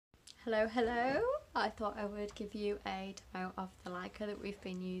Hello, hello. I thought I would give you a demo of the Leica that we've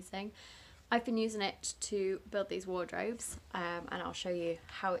been using. I've been using it to build these wardrobes and I'll show you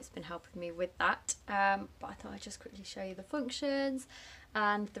how it's been helping me with that. But I thought I'd just quickly show you the functions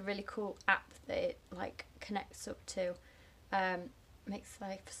and the really cool app that it connects up to. Makes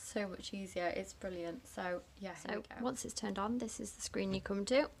life so much easier. It's brilliant. So yeah, here we go. Once it's turned on, this is the screen you come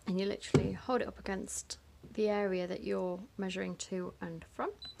to, and you literally hold it up against the area that you're measuring to and from.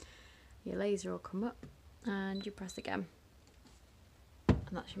 Your laser will come up and you press again, and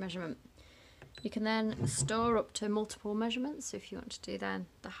that's your measurement. You can then store up to multiple measurements, so if you want to do then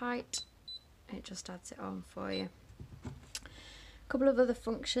the height, it just adds it on for you. A couple of other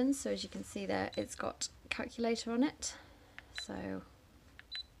functions, so as you can see there, it's got calculator on it, so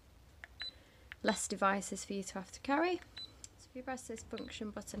less devices for you to have to carry. So if you press this function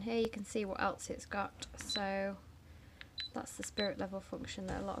button here, you can see what else it's got. So that's the spirit level function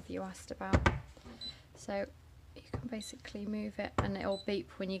that a lot of you asked about. So you can basically move it and it'll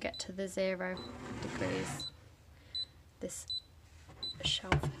beep when you get to the 0 degrees. This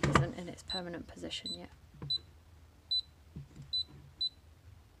shelf isn't in its permanent position yet.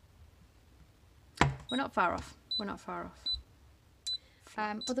 We're not far off. We're not far off.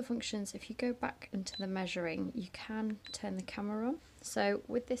 Other functions, if you go back into the measuring, you can turn the camera on. So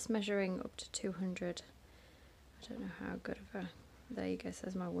with this measuring up to 200, I don't know how good of a, there you go,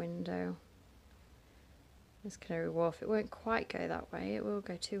 says my window. This Canary Wharf, it won't quite go that way, it will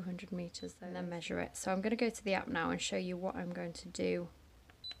go 200 metres though, and then measure it. So I'm going to go to the app now and show you what I'm going to do.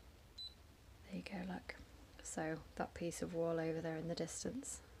 There you go, look. So that piece of wall over there in the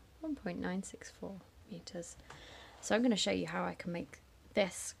distance, 1.964 metres. So I'm going to show you how I can make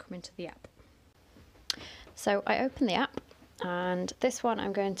this come into the app. So I open the app, and this one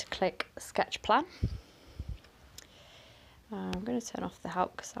I'm going to click Sketch Plan. I'm going to turn off the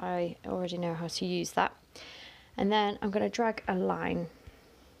help because I already know how to use that. And then I'm going to drag a line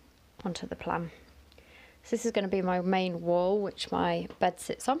onto the plan. So this is going to be my main wall, which my bed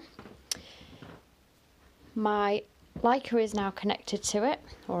sits on. My Leica is now connected to it,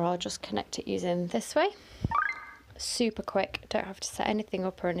 or I'll just connect it using this way. Super quick, don't have to set anything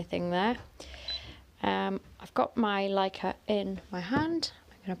up or anything there. I've got my Leica in my hand.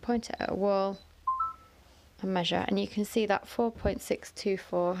 I'm going to point it at a wall and measure, and you can see that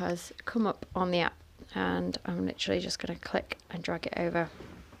 4.624 has come up on the app, and I'm literally just going to click and drag it over.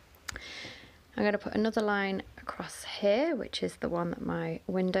 I'm going to put another line across here, which is the one that my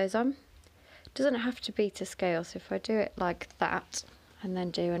window's on. It doesn't have to be to scale, so if I do it like that and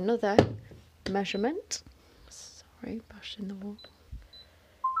then do another measurement, sorry, bashing the wall,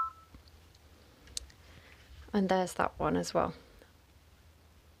 and there's that one as well.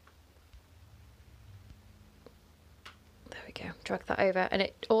 Drag that over and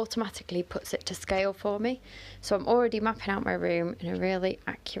it automatically puts it to scale for me, so I'm already mapping out my room in a really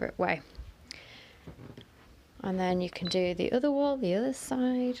accurate way. And then you can do the other wall, the other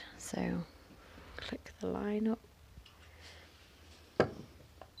side, so click the line up,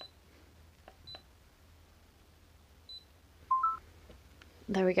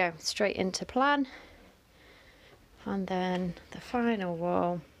 there we go, straight into plan. And then the final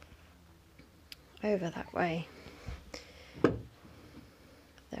wall over that way.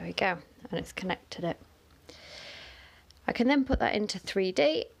 There we go, and it's connected it. I can then put that into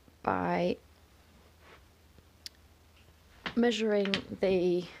 3D by measuring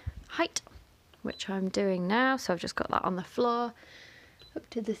the height, which I'm doing now. So I've just got that on the floor, up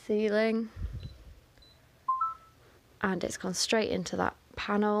to the ceiling, and it's gone straight into that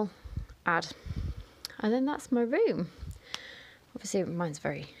panel, add. And then that's my room. Obviously mine's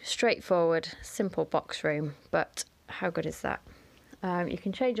very straightforward, simple box room, but how good is that? You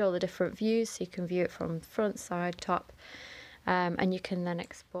can change all the different views, so you can view it from front, side, top, and you can then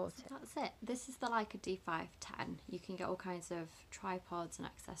export it. That's it. This is the Leica D510. You can get all kinds of tripods and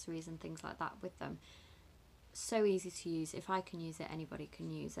accessories and things like that with them. So easy to use. If I can use it, anybody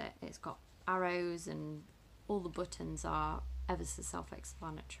can use it. It's got arrows and all the buttons are ever so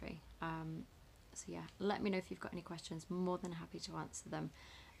self-explanatory. So yeah, let me know if you've got any questions. More than happy to answer them.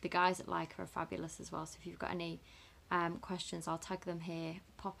 The guys at Leica are fabulous as well, so if you've got any questions, I'll tag them here,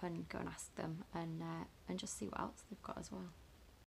 pop and go and ask them, and just see what else they've got as well.